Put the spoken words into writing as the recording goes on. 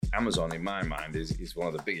Amazon, in my mind, is one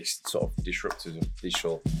of the biggest sort of disruptors of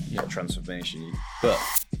digital transformation. But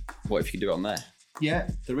what if you do it on there? Yeah,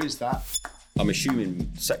 there is that. I'm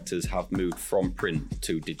assuming sectors have moved from print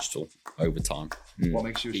to digital over time. What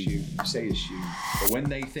makes you assume? You say assume. But when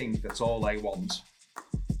they think that's all they want,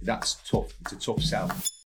 that's tough. It's a tough sell.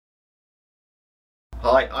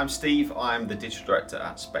 Hi, I'm Steve. I'm the Digital Director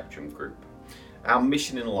at Spectrum Group. Our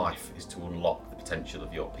mission in life is to unlock the potential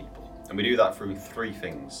of your people. And we do that through three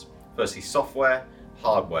things. Firstly, software,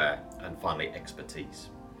 hardware, and finally, expertise.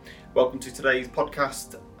 Welcome to today's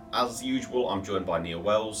podcast. As usual, I'm joined by Neil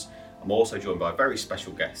Wells. I'm also joined by a very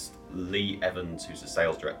special guest, Lee Evans, who's the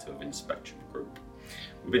Sales Director of Spectrum Group.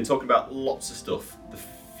 We've been talking about lots of stuff, the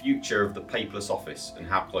future of the paperless office and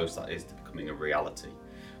how close that is to becoming a reality.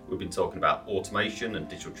 We've been talking about automation and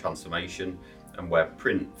digital transformation and where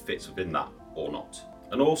print fits within that or not.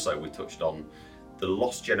 And also we touched on the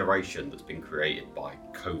lost generation that's been created by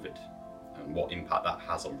COVID and what impact that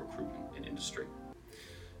has on recruitment in industry.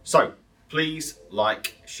 So please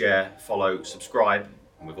like, share, follow, subscribe.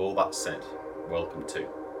 And with all that said, welcome to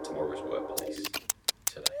Tomorrow's Workplace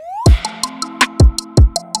today.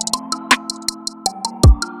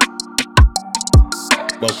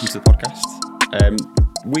 Welcome to the podcast.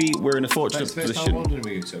 We're in a fortunate First position. time London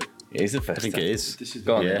with you two. It is the first I think time. it is. This is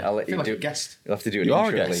Go on, Yeah. I'll I let feel you like do a guest. You'll have to do an You are a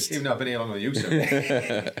intro, guest. Lee. Even though I've been here longer than you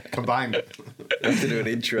two. Combined. You'll have to do an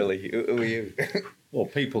intro, Lee. Who are you? Well,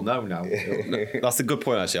 people know now. That's a good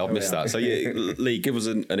point, actually. I've missed yeah. that. So, Lee, give us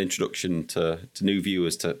an introduction to new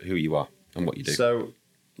viewers to who you are and what you do. So,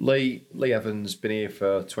 Lee Evans, been here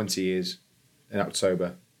for 20 years in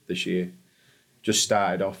October this year. Just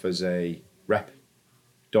started off as a rep,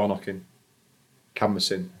 door knocking,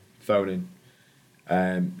 canvassing, phoning,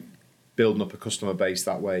 building up a customer base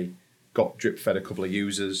that way. Got drip fed a couple of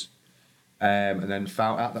users, and then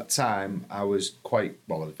found at that time I was I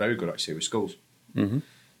was very good actually with schools. Mm-hmm.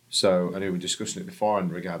 So I know we were discussing it before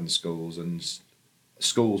and regarding schools, and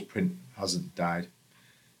schools print hasn't died.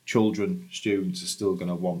 Children, students are still going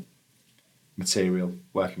to want material,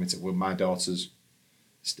 working material. With my daughters,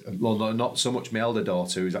 well, not so much my elder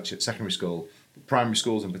daughter who's actually at secondary school, but primary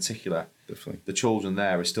schools in particular. Definitely. The children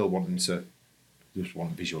there are still wanting to just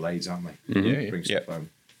want visual aids, aren't they? Mm-hmm. Yeah. Bring stuff home.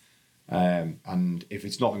 And if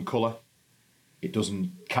it's not in colour, it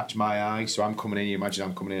doesn't catch my eye. So I'm coming in, you imagine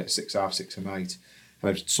I'm coming in at 6 at night,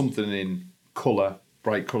 and if something in colour,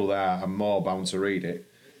 bright colour there, I'm more bound to read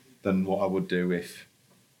it than what I would do if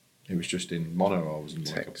it was just in mono or was in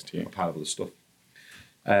Text, a pile of other stuff.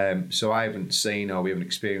 So I haven't seen or we haven't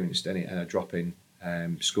experienced any drop in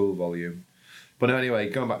school volume. But anyway,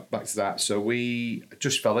 going back to that, so we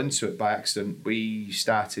just fell into it by accident. We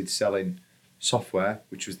started selling software,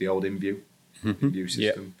 which was the old InView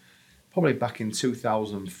system. Probably back in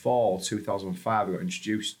 2004, 2005, we got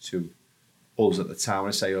introduced to us at the time. When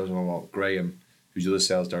I say us, I'm about Graham, who's the other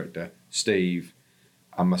sales director, Steve,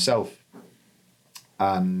 and myself.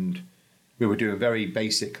 And we were doing very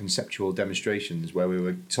basic conceptual demonstrations where we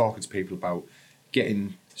were talking to people about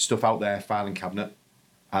getting stuff out their filing cabinet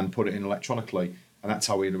and put it in electronically, and that's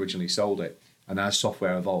how we had originally sold it. And as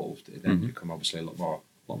software evolved, it then became obviously a lot more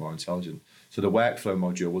intelligent. So the workflow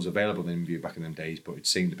module was available in InView back in them days, but it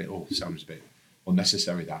seemed sounds a bit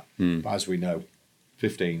unnecessary that. But as we know,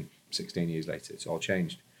 15, 16 years later, it's all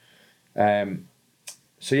changed. So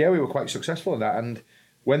yeah, we were quite successful in that. And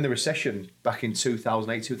when the recession back in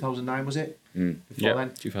 2008, 2009 was it? Before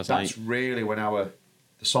then, 2008. That's really when the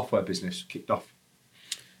software business kicked off.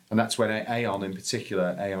 And that's when Aon in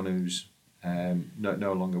particular, who's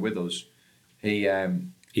no longer with us, he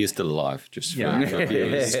is still alive, just for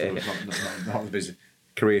viewers. Not the business.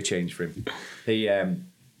 Career change for him. He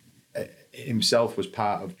himself was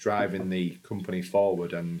part of driving the company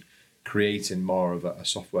forward and creating more of a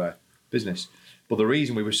software business. But the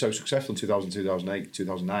reason we were so successful in 2000, 2008,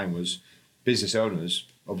 2009 was business owners,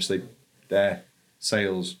 obviously their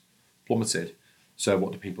sales plummeted. So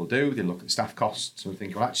what do people do? They look at staff costs and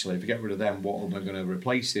think, well, actually, if we get rid of them, what am I going to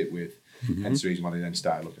replace it with? Hence the reason why they then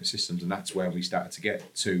started looking at systems. And that's where we started to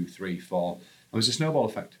get 2, 3, 4. And there's a snowball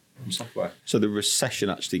effect from software. So the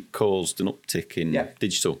recession actually caused an uptick in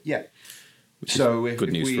digital. Yeah. Which So is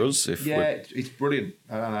good news for us. It's brilliant.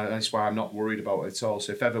 And that's why I'm not worried about it at all.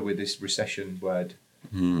 So if ever with this recession word,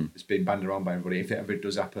 it's been banned around by everybody, if it ever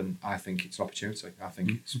does happen, I think it's an opportunity. I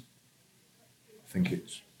think it's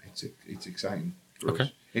exciting. For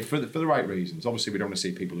us. For the right reasons. Obviously, we don't want to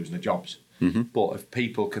see people losing their jobs. But if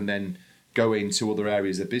people can then go into other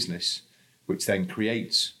areas of business, which then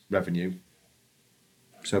creates revenue,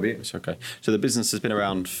 So be it. It's okay. So the business has been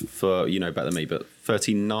around for, you know better than me, but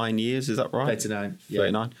 39 years, is that right? 39.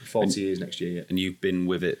 39? 40 years next year, yeah. And you've been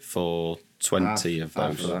with it for 20 of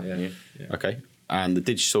Half those. of that, yeah. Okay. And the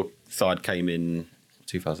digital side came in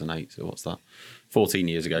 2008, so what's that? 14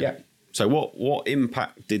 years ago. Yeah. So what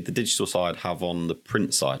impact did the digital side have on the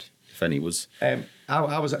print side, if any? Was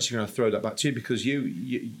I was actually going to throw that back to you because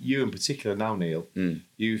you in particular now, Neil,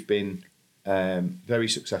 you've been very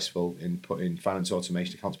successful in putting finance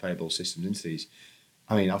automation, accounts payable systems into these.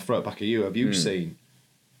 I mean, I'll throw it back at you. Have you seen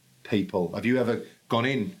people? Have you ever gone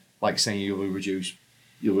in like saying you'll reduce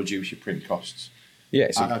your print costs? Yeah,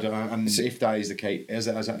 I don't know. And if that is the case,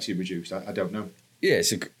 has actually reduced? I don't know. Yeah,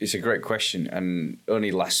 it's a great question. And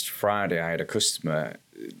only last Friday, I had a customer.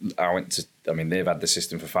 They've had the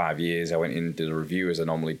system for 5 years. I went in and did a review as I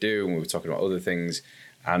normally do, and we were talking about other things.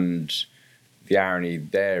 And the irony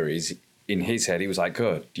there is, in his head, he was like,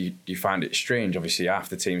 "God, do you find it strange? Obviously, half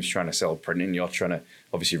the team's trying to sell printing. You're trying to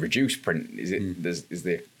obviously reduce print. Is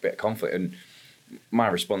there a bit of conflict?" And my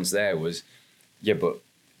response there was, "Yeah, but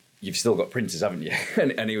you've still got printers, haven't you?"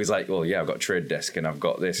 And he was like, "Well, yeah, I've got a trade desk and I've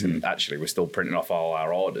got this, and actually we're still printing off all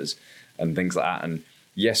our orders and things like that." And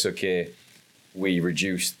yes, okay, we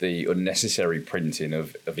reduced the unnecessary printing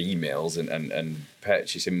of emails and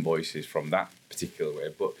purchase invoices from that particular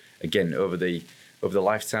way. But again, over the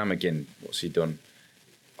lifetime, again, what's he done?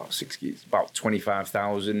 About 6 years, about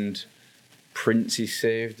 25,000 prints he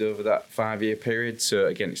saved over that 5-year period. So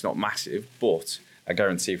again, it's not massive, but I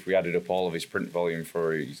guarantee if we added up all of his print volume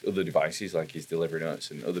for his other devices, like his delivery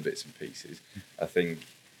notes and other bits and pieces, I think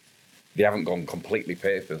they haven't gone completely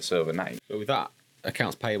paperless overnight. But with that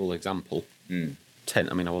accounts payable example, I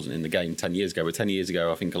wasn't in the game 10 years ago, but 10 years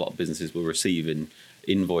ago, I think a lot of businesses were receiving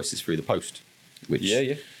invoices through the post, which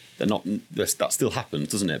they're not. That still happens,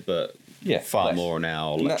 doesn't it? But far more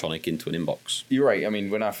now electronic into an inbox. You're right. I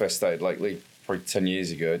mean, when I first started, probably 10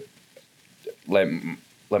 years ago, let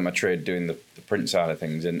my trade doing the print side of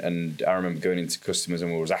things, and I remember going into customers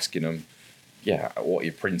and we was asking them, what are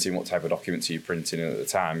you printing, what type of documents are you printing? And at the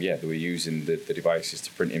time, they were using the devices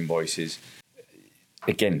to print invoices.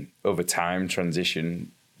 Again, over time,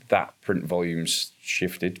 transition, that print volume's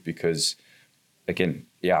shifted because, again,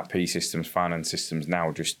 ERP systems, finance systems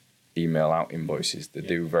now just email out invoices. They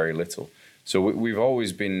do very little. So we've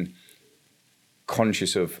always been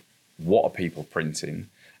conscious of what are people printing,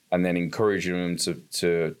 and then encouraging them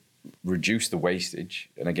to reduce the wastage.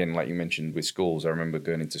 And again, like you mentioned with schools, I remember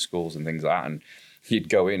going into schools and things like that, and you'd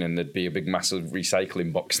go in and there'd be a big massive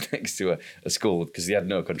recycling box next to a school because they had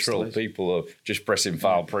no control. People are just pressing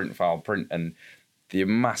file print, and the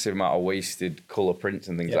massive amount of wasted colour prints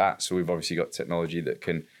and things like that. So we've obviously got technology that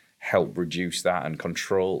can help reduce that and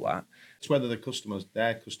control that. It's whether their customers,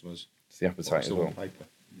 it's the appetite as well. Paper.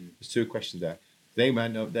 There's two questions there. They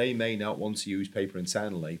may not want to use paper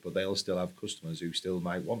internally, but they'll still have customers who still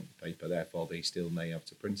might want paper. Therefore, they still may have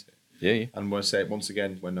to print it. Yeah. And we'll say it once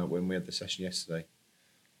again when we had the session yesterday.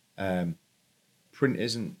 Print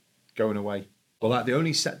isn't going away. Well, the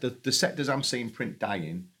only the sectors I'm seeing print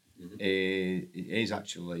dying is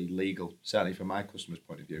actually legal. Certainly from my customer's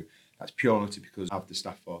point of view, that's purely because I have the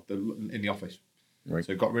staff in the office. Right.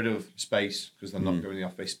 So they've got rid of space because they're not going in the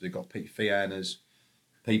office. They've got fee earners,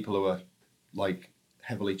 people who are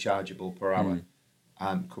heavily chargeable per hour,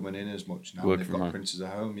 aren't coming in as much now. They've got printers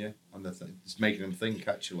at home, and it's making them think.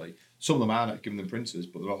 Actually, some of them are not giving them printers,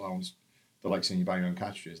 but they're not allowing. They're like saying you buy your own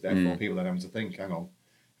cartridges. Therefore, people then have to think, hang on,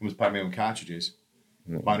 I must buy my own cartridges.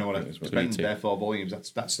 I know what I spend. Therefore, volumes.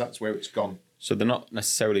 That's where it's gone. So they're not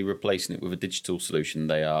necessarily replacing it with a digital solution.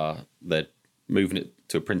 They're moving it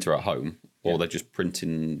to a printer at home, or they're just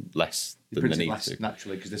printing less than they need to.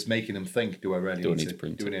 Naturally, because it's making them think, do I really need to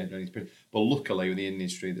print? But luckily, in the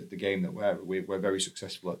industry, the game that we're very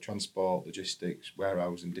successful at transport, logistics,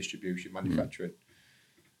 warehousing, distribution, manufacturing,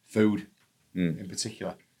 food in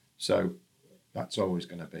particular. So that's always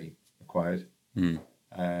going to be required.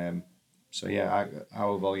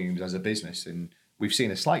 Our volumes as a business, and we've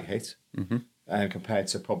seen a slight hit compared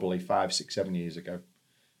to probably 5, 6, 7 years ago,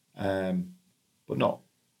 but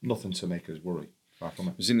nothing to make us worry. Far from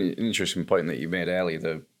it. It's an interesting point that you made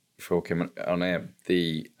earlier. Before we came on air,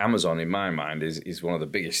 the Amazon, in my mind, is one of the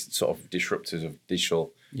biggest sort of disruptors of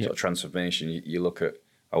digital sort of transformation. You look at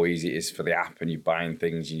how easy it is for the app, and you're buying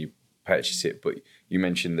things and you purchase it. But you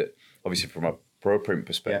mentioned that obviously from a ProPrint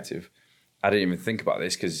perspective, I didn't even think about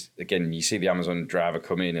this because, again, you see the Amazon driver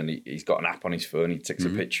come in and he's got an app on his phone. He takes a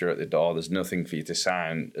picture at the door. There's nothing for you to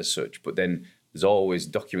sign as such. But then there's always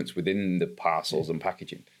documents within the parcels and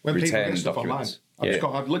packaging. When people get stuff online,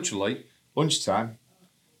 I've literally, lunchtime,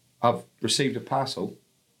 I've received a parcel,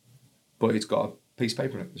 but it's got a piece of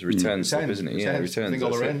paper in it. It's return stuff, isn't it? Yeah, returns. I think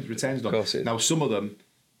all the returns done. Of course it is. Now, some of them,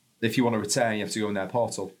 if you want to return, you have to go in their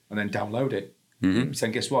portal and then download it. Mm-hmm. So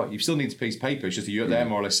guess what? You still need a piece of paper. It's just that you're there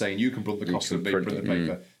more or less saying you can print the cost of the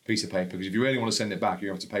piece of paper. Because if you really want to send it back, you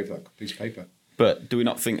have to pay for that piece of paper. But do we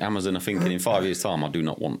not think Amazon are thinking in 5 years' time, I do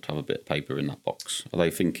not want to have a bit of paper in that box? Are they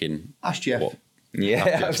thinking... Ask Jeff. What?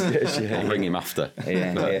 Yeah. I'll ring him after.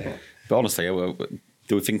 But honestly,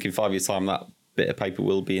 do we think in 5 years' time that bit of paper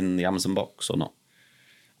will be in the Amazon box or not?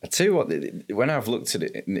 I tell you what, when I've looked at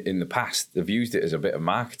it in the past, they've used it as a bit of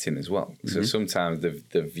marketing as well. Mm-hmm. So sometimes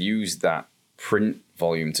they've used that print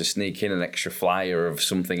volume to sneak in an extra flyer of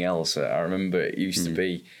something else. I remember it used to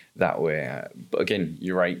be that way. But again,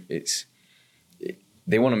 you're right.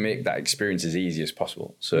 They want to make that experience as easy as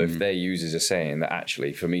possible. So if their users are saying that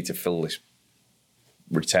actually for me to fill this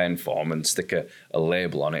return form and stick a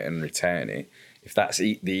label on it and return it, if that's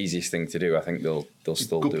the easiest thing to do, I think they'll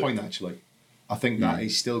still do it. Good point, actually. I think that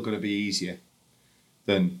is still going to be easier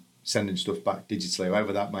than sending stuff back digitally,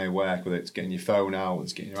 however that may work, whether it's getting your phone out,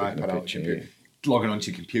 it's getting your iPad out, logging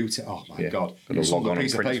onto your computer. Oh, my God. It's on the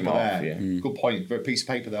piece of paper there. Good point. For a piece of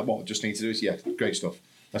paper there, what I just need to do is, great stuff.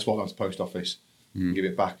 Let's walk down to the post office and give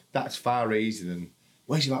it back. That's far easier than,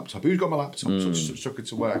 where's your laptop? Who's got my laptop? Took it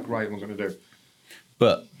to work. Right, what am I going to do?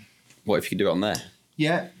 But what if you can do it on there?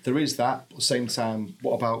 Yeah, there is that. But at the same time,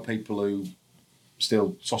 what about people who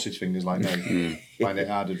still sausage fingers like me? Find it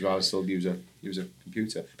hard to rather still use a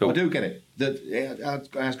computer. But I do get it. It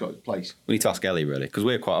has got a place. We need to ask Ellie, really, because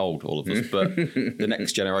we're quite old, all of us. But the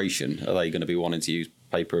next generation, are they going to be wanting to use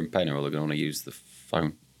paper and pen, or are they going to want to use the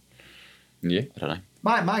phone? Yeah. I don't know.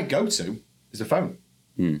 My go-to is the phone.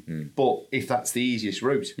 But if that's the easiest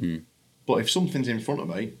route. But if something's in front of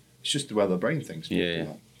me, it's just the way the brain thinks. Do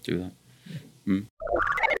that. Yeah.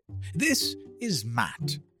 This is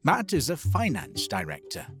Matt. Matt is a finance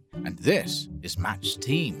director, and this is Matt's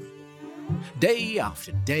team. Day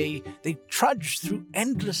after day, they trudge through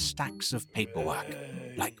endless stacks of paperwork,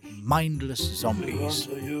 like mindless zombies.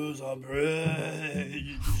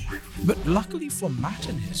 But luckily for Matt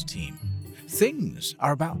and his team, things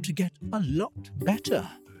are about to get a lot better.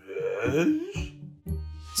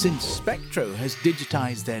 Since Spectro has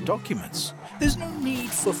digitized their documents, there's no need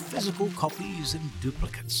for physical copies and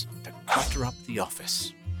duplicates to clutter up the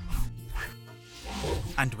office.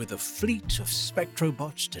 And with a fleet of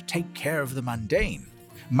Spectrobots to take care of the mundane,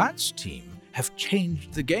 Matt's team have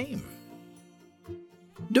changed the game.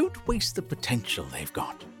 Don't waste the potential they've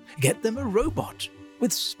got. Get them a robot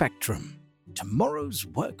with Spectrum. Tomorrow's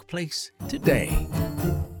workplace today.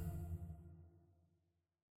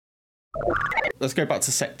 Let's go back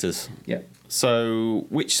to sectors. Yeah. So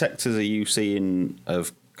which sectors are you seeing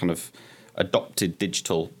have kind of adopted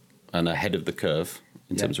digital and ahead of the curve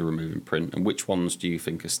in terms of removing print, and which ones do you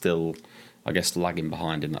think are still, I guess, lagging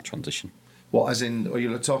behind in that transition? What, as in, are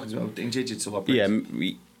you talking about in digital or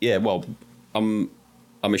print? Yeah. Well, I'm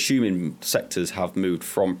assuming sectors have moved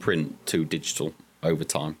from print to digital over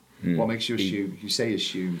time. What makes you assume? You say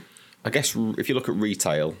assume. I guess if you look at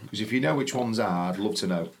retail, because if you know which ones are, I'd love to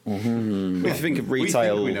know. If you think of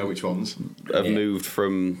retail, we know which ones have moved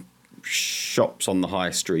from shops on the high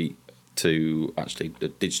street to actually the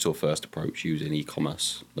digital first approach using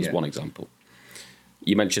e-commerce as one example.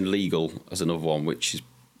 You mentioned legal as another one, which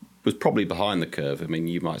was probably behind the curve. I mean,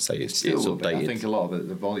 you might say it's updated. I think a lot of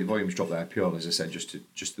the volumes dropped there purely, as I said, just to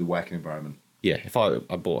the working environment. Yeah, if I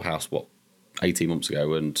bought a house 18 months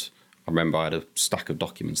ago, and I remember I had a stack of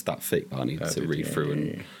documents that thick that I needed to read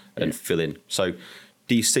through and fill in. So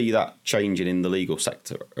do you see that changing in the legal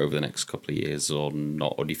sector over the next couple of years or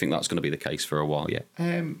not? Or do you think that's going to be the case for a while yet?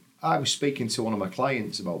 I was speaking to one of my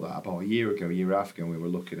clients about that about a year and a half ago, and we were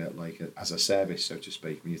looking at as a service, so to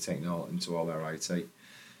speak, when you're taking it into all their IT.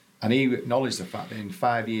 And he acknowledged the fact that in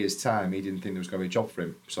 5 years' time, he didn't think there was going to be a job for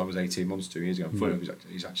him. So I was 18 months, 2 years ago.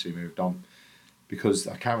 He's actually moved on. Because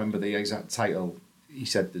I can't remember the exact title. He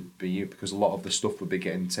said that'd be because a lot of the stuff would be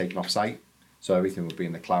getting taken off site, so everything would be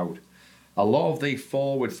in the cloud. A lot of the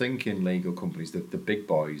forward-thinking legal companies, the big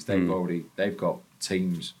boys, they've got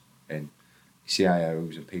teams in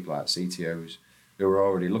CIOs and people like CTOs who are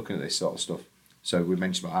already looking at this sort of stuff. So we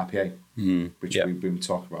mentioned about RPA, which we've been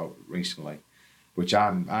talking about recently, which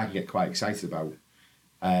I can get quite excited about.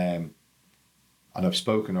 And I've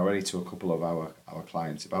spoken already to a couple of our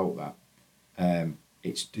clients about that.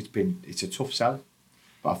 It's a tough sell.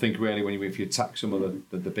 But I think really if you attack some of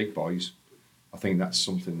the big boys, I think that's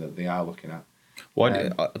something that they are looking at.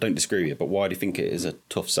 I don't disagree with you, but why do you think it is a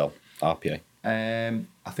tough sell, RPA?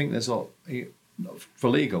 I think there's a lot for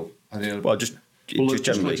legal. Just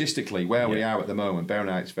generally, logistically, where we are at the moment, bearing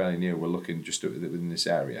in mind it's fairly new, we're looking just within this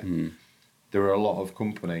area. there are a lot of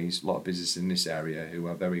companies, a lot of businesses in this area who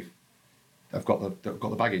are they've got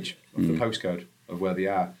the baggage of the postcode of where they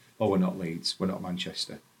are. Oh, we're not Leeds, we're not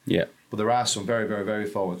Manchester. Yeah. But there are some very, very, very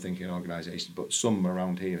forward-thinking organisations, but some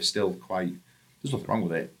around here are still quite, there's nothing wrong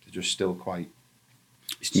with it, they're just still quite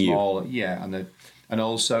small. Yeah, and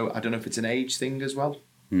also, I don't know if it's an age thing as well,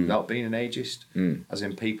 without being an ageist, as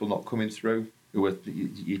in people not coming through, who are,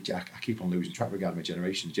 I keep on losing track regarding my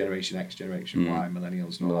generation, Generation X, Generation Y,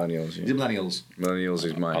 Millennials. Millennials, yeah. Is it Millennials? Millennials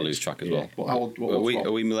is mine. I lose track as well.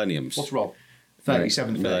 Are we millenniums? What's Rob?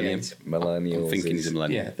 37, 38. Millennials. I'm thinking he's a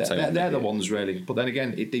millennial. Yeah, they're the ones really. But then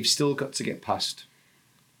again, they've still got to get past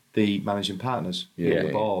the managing partners, the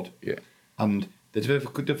board. Yeah. And the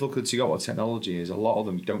difficulty you got with technology is a lot of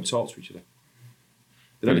them don't talk to each other.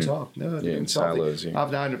 They don't talk. No, they don't talk. Silos, yeah.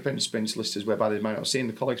 I've known apprentice listers whereby they might not have seen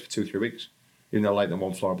the colleagues for 2-3 weeks, even though they're like them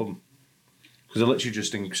one floor above them. Because they're literally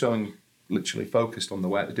just literally focused on the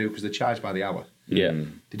work they do because they're charged by the hour. Yeah.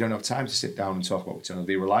 They don't have time to sit down and talk about what's on.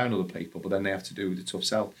 They rely on other people, but then they have to do the tough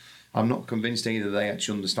sell. I'm not convinced either they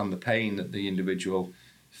actually understand the pain that the individual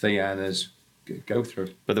fee earners go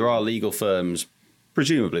through. But there are legal firms,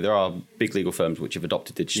 presumably, there are big legal firms which have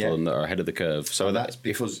adopted digital and that are ahead of the curve. So that's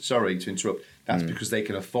because, sorry to interrupt, that's because they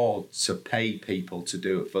can afford to pay people to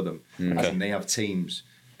do it for them. As in they have teams,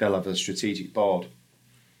 they'll have a strategic board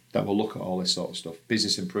that will look at all this sort of stuff.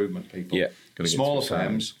 Business improvement people. Yeah. Smaller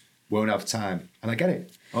firms won't have time. And I get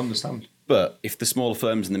it. I understand. But if the smaller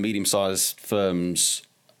firms and the medium-sized firms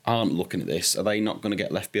aren't looking at this, are they not going to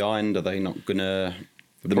get left behind? Are they not going to...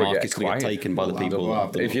 The market's going to get taken by the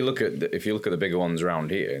people. If you look at the bigger ones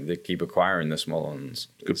around here, they keep acquiring the small ones.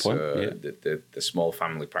 Good point. The small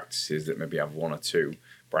family practices that maybe have 1 or 2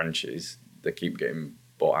 branches, they keep getting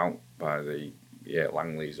bought out by the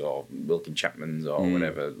Langleys or Wilkin Chapmans or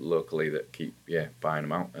whatever locally that keep buying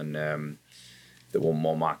them out, and they want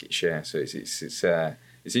more market share. So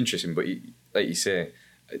it's interesting. But like you say,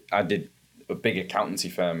 I did a big accountancy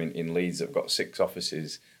firm in Leeds that got 6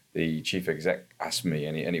 offices. The chief exec asked me,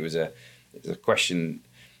 and it was a question.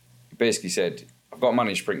 He basically said, "I've got a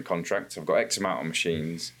managed print contract. I've got X amount of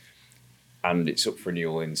machines, and it's up for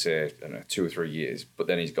renewal in say, I don't know, 2 or 3 years. But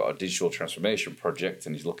then he's got a digital transformation project,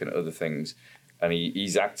 and he's looking at other things, and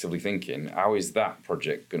he's actively thinking, how is that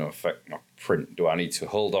project going to affect my print? Do I need to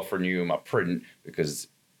hold off renewing my print because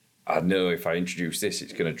I know if I introduce this,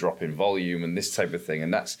 it's going to drop in volume and this type of thing?"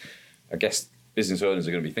 And that's, I guess, business owners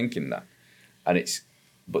are going to be thinking that,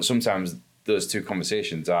 But sometimes those 2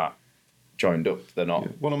 conversations are joined up. They're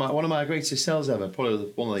not. One of my greatest sales ever,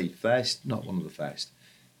 probably one of the first, not one of the first,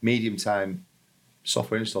 medium time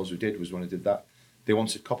software installs we did was when I did that. They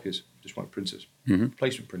wanted copiers, just wanted printers,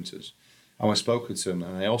 replacement printers. And I spoke to them,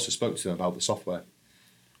 and I also spoke to them about the software.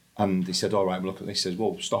 And they said, "All right, we'll look at this." He says,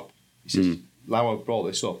 "Whoa, stop." He says, "Now I've brought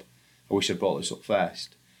this up. I wish I'd brought this up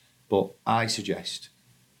first. But I suggest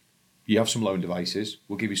you have some loan devices.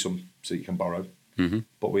 We'll give you some so you can borrow.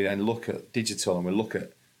 But we then look at digital and we look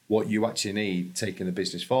at what you actually need taking the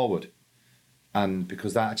business forward. And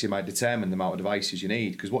because that actually might determine the amount of devices you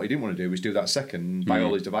need. Because what he didn't want to do was do that second and buy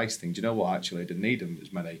all these device things. You know what? Actually, I didn't need them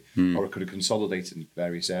as many, or I could have consolidated in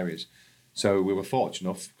various areas. So we were fortunate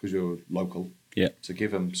enough, because we were local, to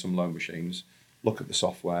give them some loan machines, look at the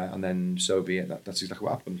software, and then so be it. That's exactly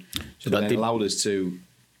what happened. So that allowed us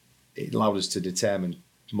to determine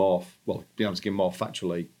more, be able to give more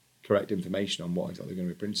factually correct information on what exactly we're going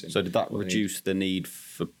to be printing. So did that reduce the need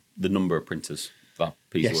for the number of printers, that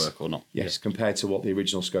piece of work, or not? Yes, compared to what the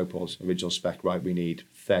original scope was, original spec, right, we need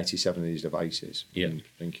 37 of these devices. And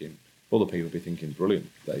thinking, other people would be thinking, brilliant,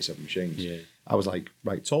 37 machines. Yeah. I was like,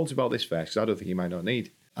 right, talk to us about this first, because I don't think you might not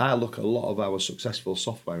need. I look at a lot of our successful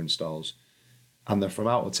software installs, and they're from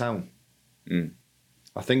out of town.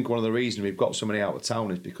 I think one of the reasons we've got so many out of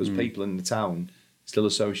town is because people in the town still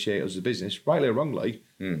associate us as a business, rightly or wrongly,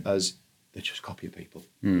 as they're just copy of people.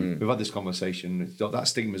 We've had this conversation. That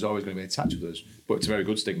stigma is always going to be attached with us, but it's a very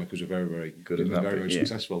good stigma because we're very, very good at that. Very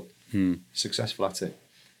successful at it.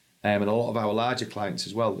 And a lot of our larger clients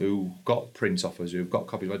as well, who got print offers, who've got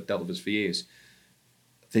copies, who've dealt with us for years,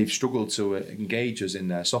 they've struggled to engage us in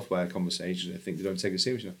their software conversations. I think they don't take it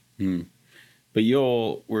seriously enough. But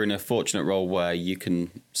we're in a fortunate role where you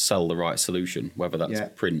can sell the right solution, whether that's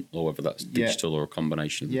print or whether that's digital or a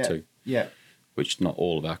combination of the two. Yeah. Which not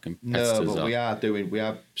all of our competitors are. No, but we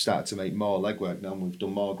have started to make more legwork now, and we've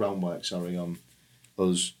done more groundwork, on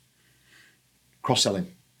us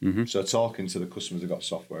cross-selling. So talking to the customers that got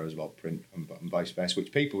software as well, print and vice versa,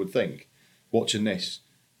 which people would think, watching this,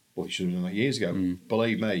 well, you should have done that years ago.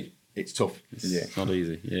 Believe me, it's tough. It's not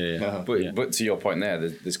easy. But to your point there,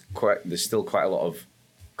 there's still quite a lot of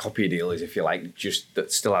copy dealers, if you like, just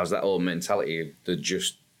that still has that old mentality. They're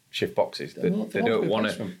just shift boxes. They don't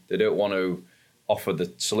want to offer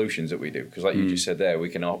the solutions that we do, because like you just said there, we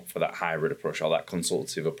can offer that hybrid approach or that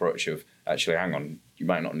consultative approach of actually, hang on, you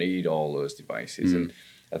might not need all those devices. And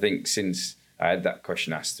I think since I had that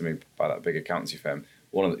question asked to me by that big accountancy firm,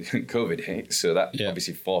 one of the COVID hit, so that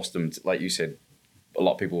obviously forced them to, like you said, a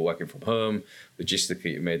lot of people were working from home.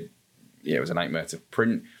 Logistically, it was a nightmare to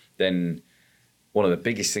print. Then one of the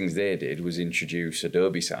biggest things they did was introduce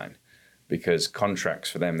Adobe Sign, because contracts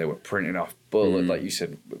for them, they were printing off bullet, like you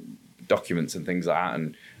said, documents and things like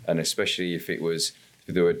that, and especially if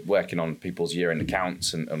they were working on people's year-end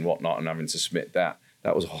accounts and whatnot, and having to submit that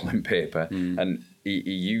was all in paper. And he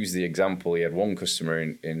used the example, he had one customer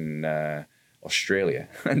in Australia,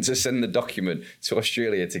 and to send the document to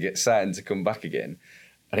Australia to get signed to come back again,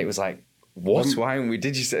 and it was like, what? Why haven't we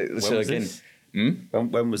digitized so again?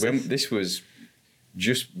 When was this? This was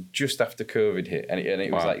just after COVID hit, and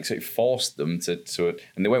it was like, so it forced them to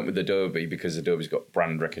and they went with Adobe because Adobe's got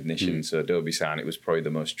brand recognition. So Adobe Sign, it was probably the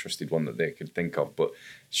most trusted one that they could think of. But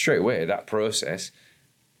straight away, that process,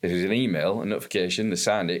 it was an email, a notification, they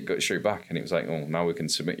signed it, got straight back, and it was like, oh, now we can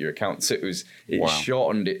submit your account. So it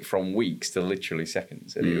shortened it from weeks to literally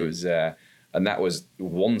seconds, and it was and that was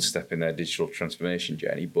one step in their digital transformation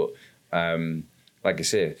journey. But like I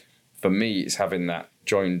say, for me, it's having that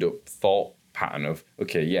joined up thought pattern of,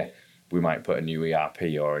 okay, yeah, we might put a new ERP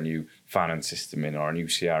or a new finance system in or a new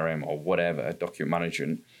CRM or whatever, document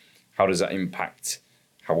management. How does that impact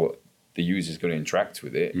how the user's going to interact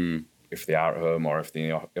with it if they are at home or if they're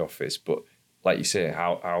in the office? But like you say,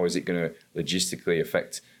 how is it going to logistically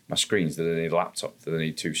affect my screens? Do they need a laptop? Do they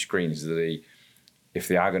need two screens? If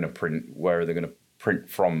they are going to print, where are they going to print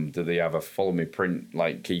from? Do they have a follow me print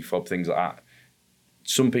like key fob, things like that?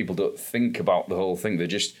 Some people don't think about the whole thing. They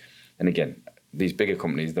just, and again, these bigger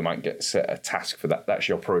companies, they might get set a task for that. That's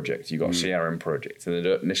your project. You've got a CRM project, and they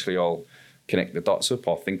don't initially all connect the dots up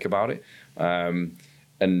or think about it.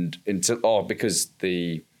 Because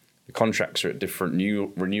the contracts are at different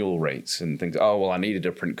new renewal rates and things. Oh, well, I needed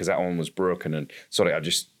a print because that one was broken, and sorry,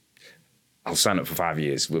 I'll sign up for 5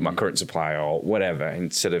 years with my current supplier or whatever,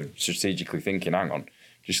 instead of strategically thinking, hang on,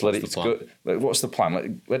 just let it go. What's the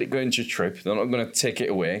plan? Let it go into your trip. They're not going to take it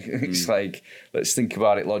away. It's like, let's think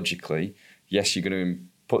about it logically. Yes, you're going to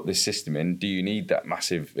put this system in. Do you need that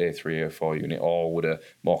massive A3, A4 unit, or would a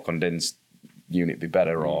more condensed unit be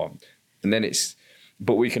better?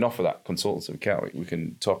 But we can offer that consultative, can't we? We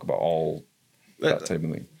can talk about all that type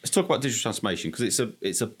of thing. Let's talk about digital transformation, because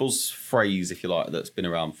it's a buzz phrase, if you like, that's been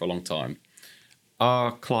around for a long time.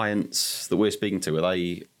 Our clients that we're speaking to, are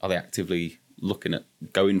they actively looking at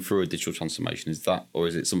going through a digital transformation? Or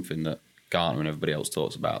is it something that Gartner and everybody else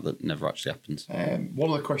talks about that never actually happens?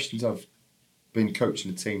 One of the questions I've been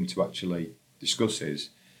coaching the team to actually discuss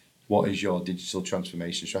is, what is your digital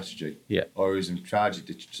transformation strategy? Yeah. Or who's in charge of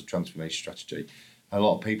digital transformation strategy? And a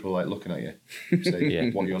lot of people are like looking at you,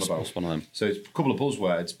 saying, what are you on about? What's one of them? So it's a couple of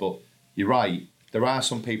buzzwords, but you're right. There are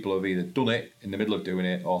some people who have either done it in the middle of doing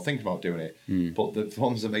it or thinking about doing it. But the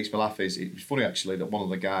ones that makes me laugh is, it's funny actually that one of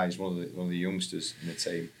the guys, one of the youngsters in the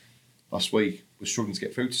team, last week was struggling to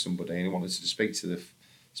get through to somebody, and he wanted to speak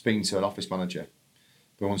to an office manager,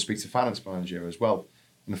 but he wanted to speak to the finance manager as well.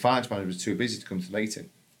 And the finance manager was too busy to come to the meeting.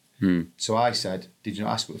 So I said, did you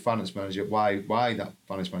not ask the finance manager why that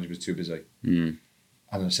finance manager was too busy? And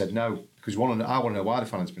I said no, because I want to know why the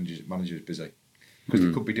finance manager is busy. Because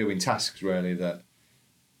they could be doing tasks really that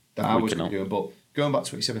I was doing. But going back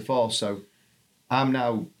to what you said before, so we're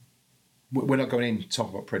not going in to talk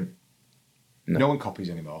about print. No one copies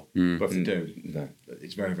anymore, but if they do,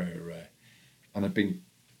 it's very, very rare. And I've been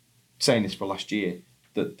saying this for last year,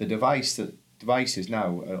 that the devices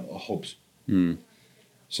now are hubs.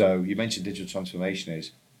 So you mentioned digital transformation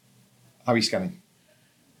is, how are you scanning?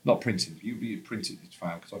 Not printing. You print it, it's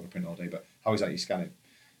fine, because I can print all day, but how is that you scanning?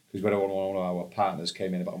 Because one of our partners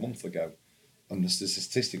came in about a month ago, and there's the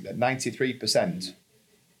statistic that 93%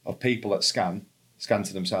 of people that scan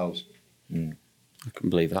to themselves. I can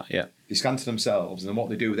believe that, yeah. They scan to themselves, and then what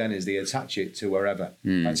they do then is they attach it to wherever.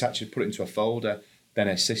 Attach it, put it into a folder, then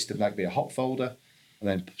a system, that could be a hot folder, and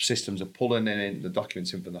then systems are pulling in the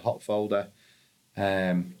documents in from the hot folder.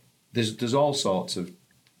 There's all sorts of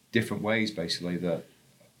different ways, basically, that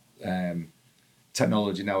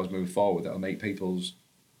technology now has moved forward that will make people's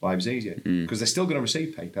lives easier, because they're still going to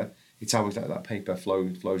receive paper. It's how that paper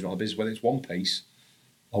flows around the business, whether it's one piece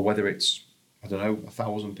or whether it's,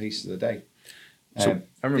 1,000 pieces a day.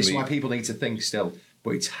 This is why people need to think still.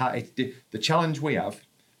 But the challenge we have.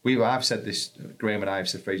 I've said this, Graham and I have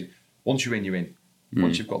said, Fraser, once you're in, you're in.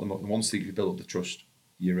 Once you've got them, once you build up the trust,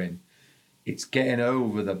 you're in. It's getting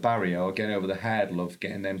over the barrier or getting over the hurdle of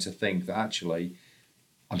getting them to think that actually,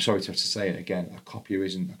 I'm sorry to have to say it again, a copier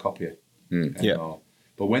isn't a copier anymore.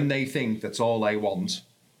 But when they think that's all they want,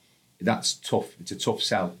 that's tough. It's a tough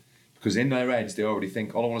sell. Because in their heads, they already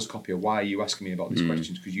think, all I want is a copier. Why are you asking me about these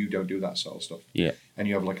questions? Because you don't do that sort of stuff. Yeah. And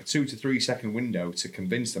you have like a 2 to 3 second window to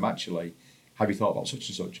convince them, actually, have you thought about such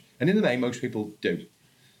and such? And in the main, most people do.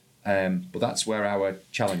 But that's where our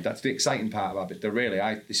challenge, that's the exciting part about it.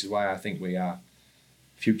 This is why I think we are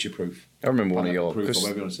future-proof. I remember one of your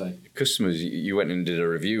customers, you went and did a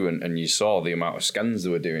review and you saw the amount of scans they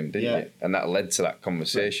were doing, didn't you? And that led to that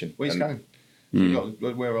conversation. Where are you scanning?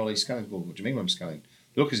 Where are all these scanning? Well, what do you mean when I'm scanning?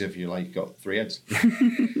 You look as if you got 3 heads.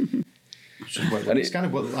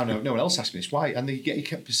 Scanning, well, I know no one else asked me this. Why? And you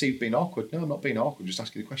get perceived being awkward. No, I'm not being awkward. I'm just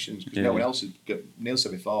asking the questions because no one else has. Neil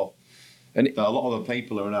said before. And a lot of the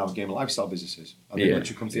people are now game lifestyle businesses, and they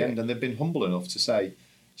literally come to the end, and they've been humble enough to say,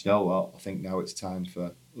 you know what, I think now it's time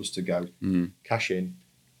for us to go cash in,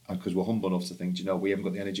 and because we're humble enough to think, you know, we haven't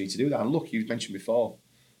got the energy to do that. And look, you mentioned before,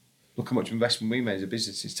 look how much investment we made as a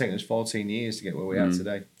business. It's taken us 14 years to get where we are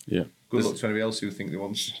today. Yeah. Good luck to anybody else who think they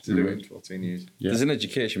want to do it in 14 years. Yeah. There's an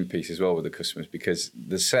education piece as well with the customers because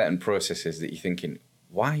there's certain processes that you're thinking,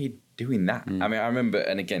 why are you doing that? I mean, I remember,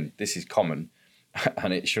 and again, this is common,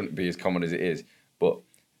 and it shouldn't be as common as it is, but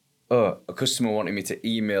a customer wanted me to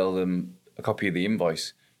email them a copy of the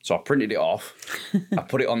invoice. So I printed it off, I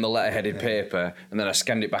put it on the letterheaded paper, and then I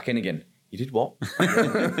scanned it back in again. You did what?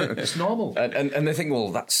 It's normal. And they think,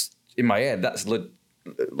 well, that's, in my head, that's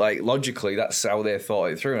logically, that's how they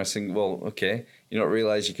thought it through. And I think, well, okay, you don't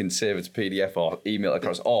realise you can save it to PDF or email it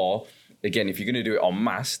across. Or, again, if you're going to do it en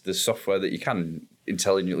masse, there's software that you can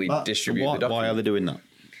intelligently distribute the document. Why are they doing that?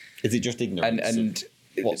 Is it just ignorance? And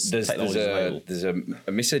there's a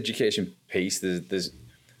miseducation piece.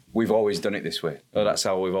 We've always done it this way. Oh, that's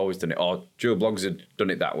how we've always done it. Or Joe Blogs had done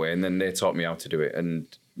it that way, and then they taught me how to do it. And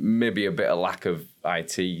maybe a bit of lack of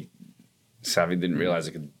IT savvy, didn't realise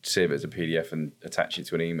I could save it as a PDF and attach it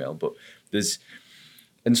to an email. But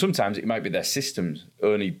and sometimes it might be their systems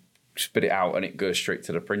only spit it out and it goes straight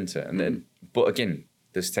to the printer. And then, but again,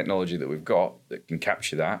 there's technology that we've got that can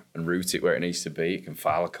capture that and route it where it needs to be. It can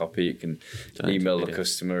file a copy, it can email the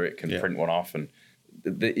customer, it can print one off. And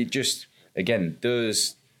it just, again,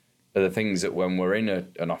 those are the things that when we're in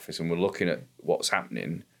an office and we're looking at what's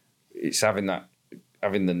happening, it's having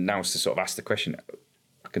the nous to sort of ask the question,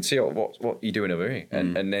 I can see what you're doing over here.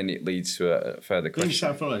 And then it leads to a further question. When you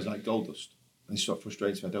start front is like gold dust. And this sort of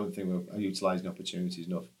frustrates me. I don't think we're utilising opportunities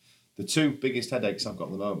enough. The 2 biggest headaches I've got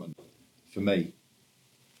at the moment, for me,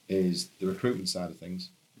 is the recruitment side of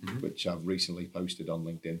things, which I've recently posted on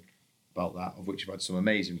LinkedIn about that, of which I've had some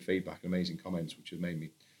amazing feedback and amazing comments, which have made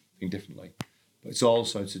me think differently. But it's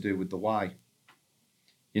also to do with the why.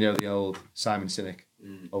 You know, the old Simon Sinek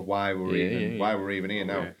of why we're even here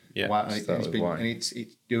now. Yeah. Why, and it's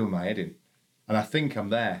doing my head in. And I think I'm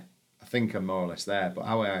there. I think I'm more or less there. But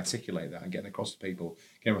how I articulate that and getting across to people,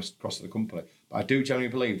 getting across to the company. But I do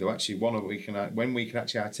genuinely believe that actually when we can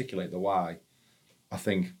actually articulate the why, I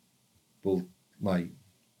think we're off.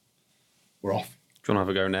 Do you want to have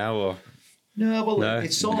a go now or? No, well,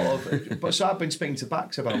 it's sort of. But so I've been speaking to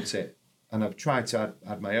Bax about it. And I've tried to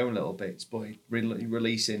add my own little bits, but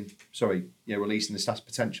releasing the staff's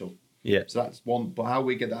potential. Yeah. So that's one. But how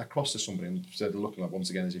we get that across to somebody instead of looking like once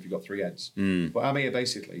again as if you've got 3 heads. But I'm here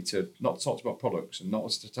basically to not talk about products and not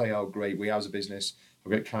to tell you how great we are as a business,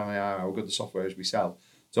 how great can I are, how good the software is we sell.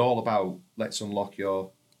 It's all about let's unlock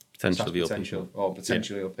your potential of your people. Or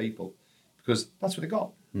potential of your people, because that's what they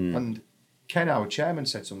got. And Ken, our chairman,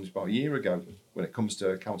 said something about a year ago when it comes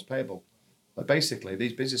to accounts payable. Like basically,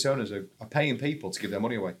 these business owners are paying people to give their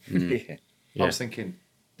money away. I was thinking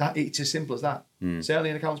that it's as simple as that. Certainly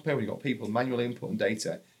in accounts payable, you've got people manually inputting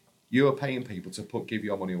data. You're paying people to give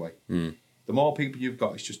your money away. The more people you've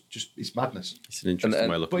got, it's just it's madness. It's an interesting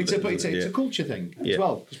way of looking at it. But it's a culture thing as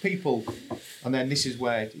well, because people, and then this is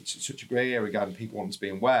where it's such a grey area regarding people wanting to be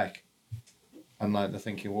in work. And like they're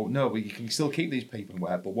thinking, well, no, you can still keep these people in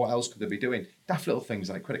work, but what else could they be doing? Daft little things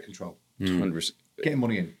like credit control, getting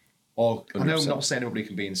money in. Or 100%. I know I'm not saying everybody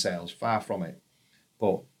can be in sales, far from it.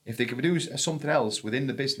 But if they can do something else within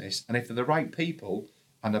the business, and if they're the right people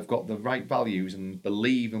and they've got the right values and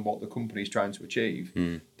believe in what the company is trying to achieve,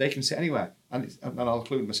 they can sit anywhere. And I'll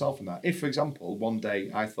include myself in that. If, for example, one day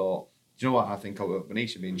I thought, do you know what, I think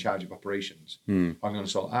Benicia should be in charge of operations. I'm going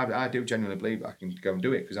to I do genuinely believe I can go and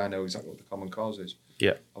do it because I know exactly what the common cause is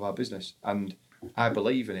of our business. And I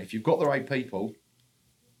believe in it. If you've got the right people,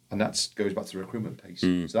 and that goes back to the recruitment piece.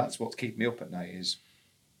 So that's what's keeping me up at night is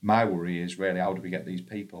my worry is really how do we get these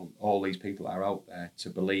people, all these people that are out there, to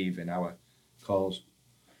believe in our cause.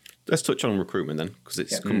 Let's touch on recruitment then, because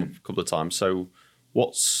it's come up a couple of times. So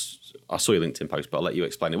I saw your LinkedIn post, but I'll let you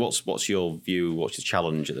explain it. What's your view? What's your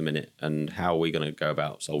challenge at the minute, and how are we going to go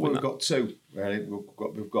about solving that? We've got two. Really,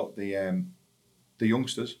 we've got the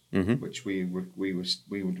youngsters, which we would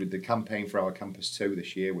with the campaign for our Campus 2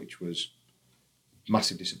 this year, which was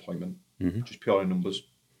massive disappointment, just purely numbers.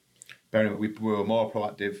 Bearing in mind, we were more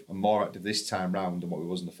proactive and more active this time round than what we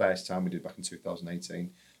was in the first time we did back in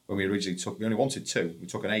 2018. When we originally we only wanted 2, we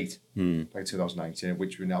took an 8 back in 2019, of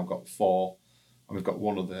which we've now got 4, and we've got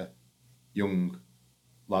one other young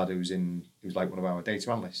lad who's like one of our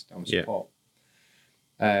data analysts down support.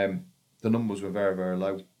 The numbers were very, very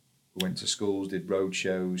low. We went to schools, did road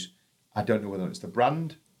shows. I don't know whether it's the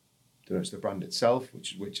brand, I don't know if it's the brand itself,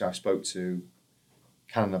 which I spoke to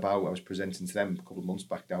Canon about. I was presenting to them a couple of months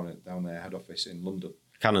back down at their head office in London.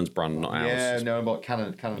 Canon's brand, not ours. Yeah, no, about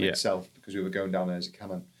Canon itself, because we were going down there as a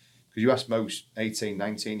Canon. Because you ask most 18,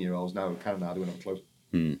 19-year-olds now, Canon are doing it on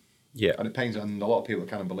clue. Yeah. And it pains, and a lot of people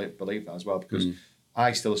kind of believe that as well, because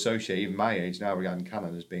I still associate, even my age now, regarding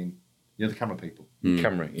Canon as being, the camera people.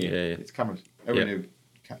 Camera, yeah. It's cameras. Everyone knew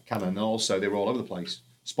Canon, and also they were all over the place,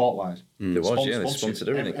 sport-wise. There was, they sponsored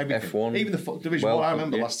everything. F1. Even the Division 1, I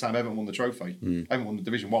remember last time Everton won the trophy, Everton won the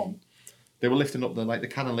Division 1, they were lifting up the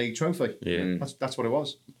Canon League trophy. Yeah. That's what it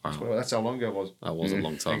was. Wow. That's how long ago it was. That was a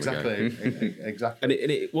long time ago. Exactly. And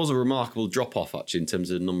it was a remarkable drop-off, actually, in terms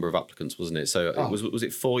of the number of applicants, wasn't it? So was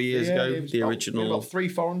it 4 years ago, the original? About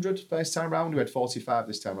 400 first time round. We had 45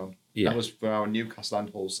 this time round. Yeah. That was for our Newcastle and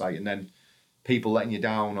Hull site. And then people letting you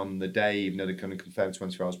down on the day, even though they couldn't confirm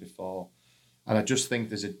 24 hours before. And I just think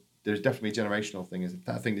there's definitely a generational thing.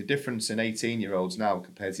 I think the difference in 18-year-olds now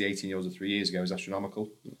compared to the 18-year-olds of 3 years ago is astronomical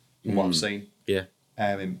from what I've seen. Yeah.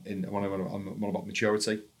 In one about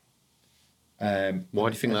maturity. Why do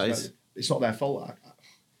you think that is? It's not their fault.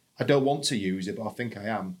 I don't want to use it, but I think I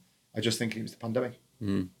am. I just think it was the pandemic.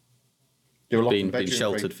 They were locked in the bedroom. Being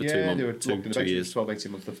sheltered for 2 months. They were locked in the bedroom years. for 12,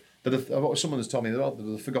 18 months. Someone has told me they're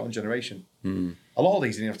the forgotten generation. A lot of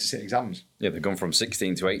these didn't have to sit exams. Yeah, they've gone from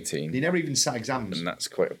 16 to 18. They never even sat exams. And that's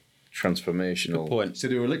quite a transformational. Good point. So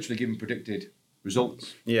they were literally given predicted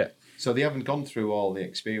results. Yeah. So they haven't gone through all the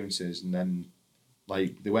experiences, and then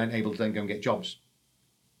they weren't able to then go and get jobs.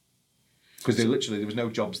 Because there was no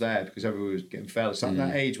jobs there because everyone was getting failed. So at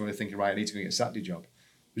that age when we're thinking, right, I need to go get a Saturday job,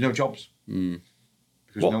 there's no jobs. Because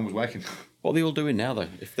no one was working. What are they all doing now, though?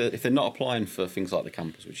 If they're not applying for things like the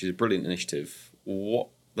campus, which is a brilliant initiative,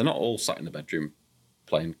 they're not all sat in the bedroom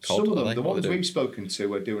playing COD. Some of them, the ones we've spoken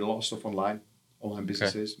to, are doing a lot of stuff online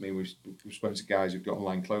businesses. Okay. I mean, we've spoken to guys who've got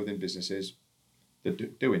online clothing businesses. They're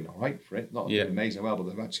doing all right for it. Not doing amazing well, but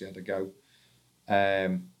they've actually had a go.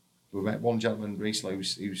 We met one gentleman recently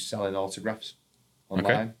who's selling autographs online.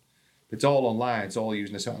 Okay. It's all online. It's all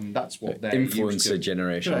using this, and that's what they're influencer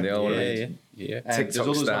generation. Correct. They all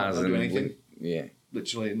TikTok stars not doing anything. Yeah,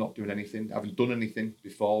 literally not doing anything. Haven't done anything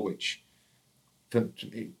before, which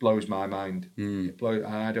it blows my mind. It blows.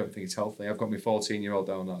 I don't think it's healthy. I've got my 14-year-old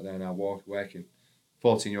down there now working.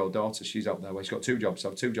 14-year-old daughter. She's out there. She's got 2 jobs. I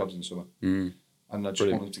have 2 jobs in the summer, and I just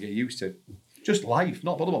want them to get used to just life,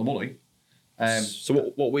 not bother about the money. So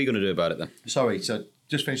what are we going to do about it then? So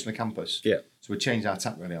just finishing the campus. Yeah. So we changed our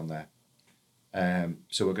tack really on there.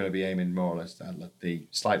 So we're going to be aiming more or less at the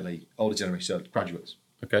slightly older generation, so graduates.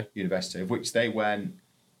 Okay. University, of which they weren't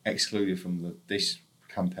excluded from this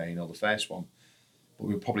campaign or the first one, but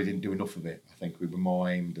we probably didn't do enough of it. I think we were more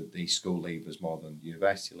aimed at the school leavers more than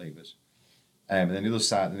university leavers. And then the other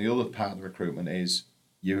side, and the other part of the recruitment is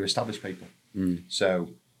your established people. So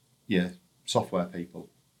your software people,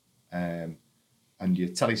 and your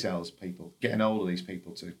telesales people, getting hold of these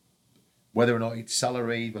people to, whether or not it's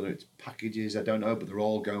salary, whether it's packages, I don't know, but they're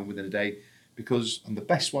all going within a day. And the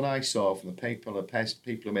best one I saw from the people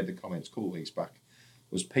who made the comments a couple of weeks back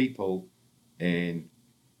was people in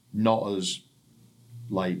not as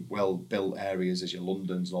well-built areas as your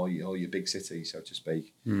Londons or your big cities, so to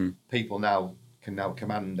speak. People can now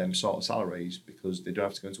command them sort of salaries because they don't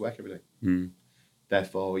have to go into work every day.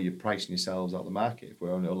 Therefore, you're pricing yourselves out of the market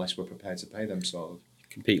unless we're prepared to pay them sort of.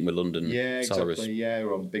 Competing with London salaries. Exactly. Yeah,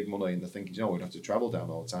 we're on big money and they're thinking, we don't have to travel down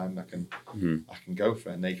all the time. I can go for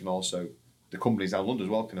it. And they can also, the companies down London as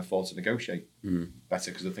well can afford to negotiate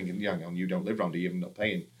better because they're thinking, you don't live around here, you're not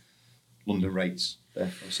paying London rates.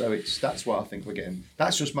 Therefore. So that's what I think we're getting.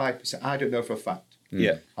 That's just I don't know for a fact.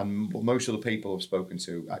 Yeah. And most of the people I've spoken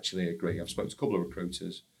to actually agree. I've spoken to a couple of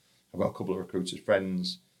recruiters. I've got a couple of recruiters'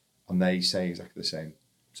 friends, and they say exactly the same.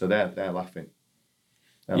 So they're laughing.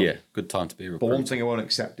 Yeah, good time to be a recruiter. But one thing I won't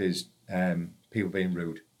accept is people being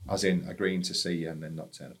rude. as in agreeing to see you and then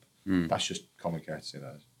not turn up. That's just common courtesy.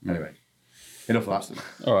 That is. Anyway, enough of that.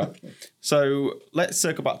 All right. So let's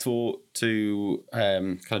circle back to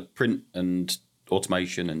kind of print and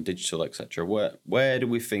automation and digital, etc. Where do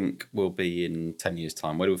we think we'll be in 10 years'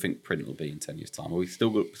 time? Where do we think print will be in 10 years' time? Are we still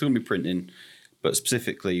going to be printing, but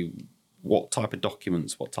specifically, what type of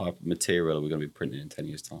documents, what type of material are we going to be printing in 10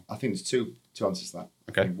 years' time? I think there's two answers to that.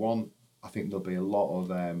 Okay. One, I think there'll be a lot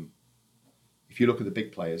of, if you look at the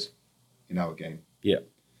big players in our game, Yeah.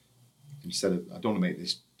 instead of, I don't want to make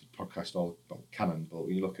this podcast all about Canon, but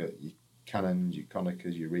when you look at your Canons, your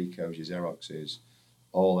Konicas, your Ricos, your Xeroxes,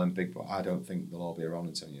 all them big, but I don't think they'll all be around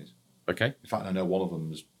in 10 years. Okay. In fact, I know one of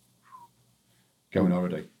them's going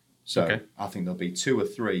already. So Okay. I think there'll be 2 or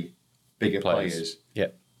 3 bigger players Yeah.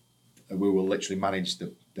 we will literally manage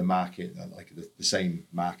the market, like the same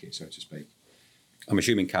market, so to speak. I'm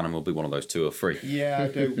assuming Canon will be one of those 2 or 3. Yeah,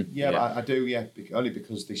 I do. Yeah, Yeah. I do. Yeah, only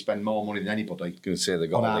because they spend more money than anybody. I was going to say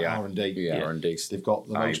they've got On all the R&D. Yeah, R&D. They've got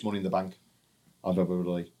the most money in the bank of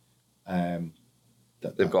everybody.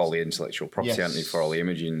 They've got all the intellectual property, Yes. haven't they, for all the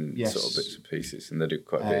imaging Yes. sort of bits and pieces, and they do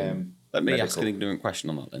quite a bit. Let me Medical. ask an ignorant question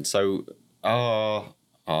on that then. So are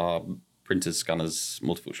printers, scanners,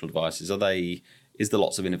 multifunctional devices, is there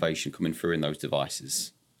lots of innovation coming through in those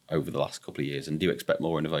devices over the last couple of years? And do you expect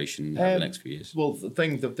more innovation over the next few years? Well, the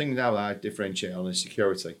thing now that I differentiate on is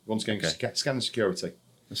security. Once again, scan security.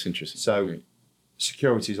 That's interesting. So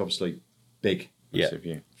security is obviously big Massive,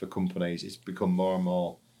 yeah. for companies. It's become more and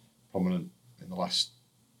more prominent in the last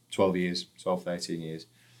 12 years, 12, 13 years.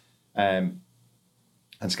 And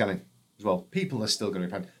scanning as well. People are still going to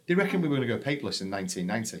be paying. They reckon we were going to go paperless in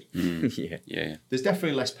 1990. Yeah. There's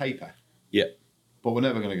definitely less paper, Yeah. but we're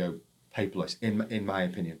never going to go paperless, in my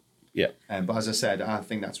opinion. Yeah. But as I said, I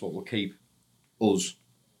think that's what will keep us,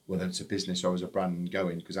 whether it's a business or as a brand,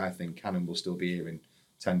 going, because I think Canon will still be here in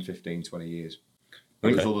 10, 15, 20 years.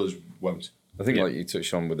 Those others won't. I think, like you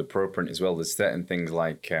touched on with the ProPrint as well, there's certain things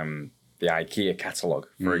like the IKEA catalogue,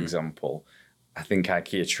 for example. I think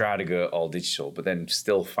IKEA tried to go all digital, but then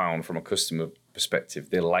still found from a customer perspective,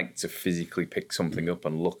 they like to physically pick something up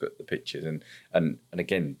and look at the pictures. And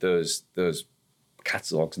again, those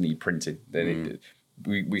catalogues need printing. They need,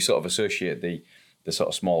 we sort of associate the sort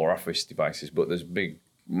of smaller office devices, but there's big,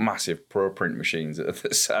 massive ProPrint machines that are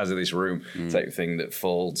the size of this room type thing that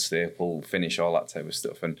fold, staple, finish, all that type of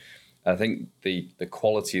stuff. And I think the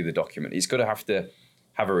quality of the document, it's got to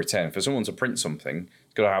have a return. For someone to print something,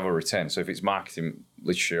 it's got to have a return. So if it's marketing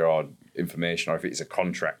literature or information, or if it's a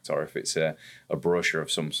contract, or if it's a brochure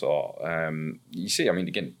of some sort, you see, I mean,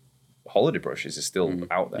 again, holiday brochures are still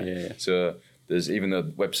out there. Yeah. So there's, even though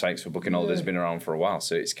websites for booking holidays have been around for a while,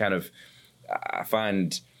 so it's kind of, I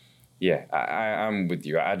find, I'm with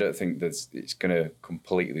you. I don't think that it's going to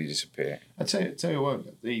completely disappear. I tell you what,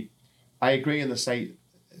 I agree in the estate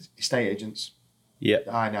agents. Yeah.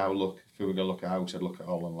 I now look, if we were going to look at a house, I'd look at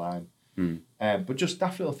all online. But just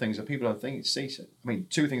daft little things that people don't think. I mean,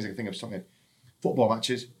 2 things I can think of: something, football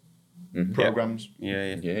matches, programs.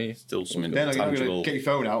 Yeah. Still something Then you're not tangible. going to get your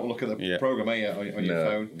phone out and look at the program, are you, on your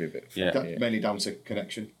phone? It'd be a bit Mainly down to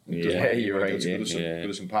connection. You're right.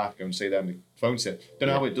 Goodison Park, go and see them. The phone set. Don't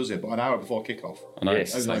know how it does it, but an hour before kick-off. I know.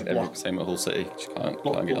 Yes. Same Block. at Hull City. Just can't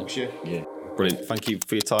Block get on. books you. Brilliant. Thank you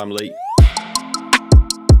for your time, Lee.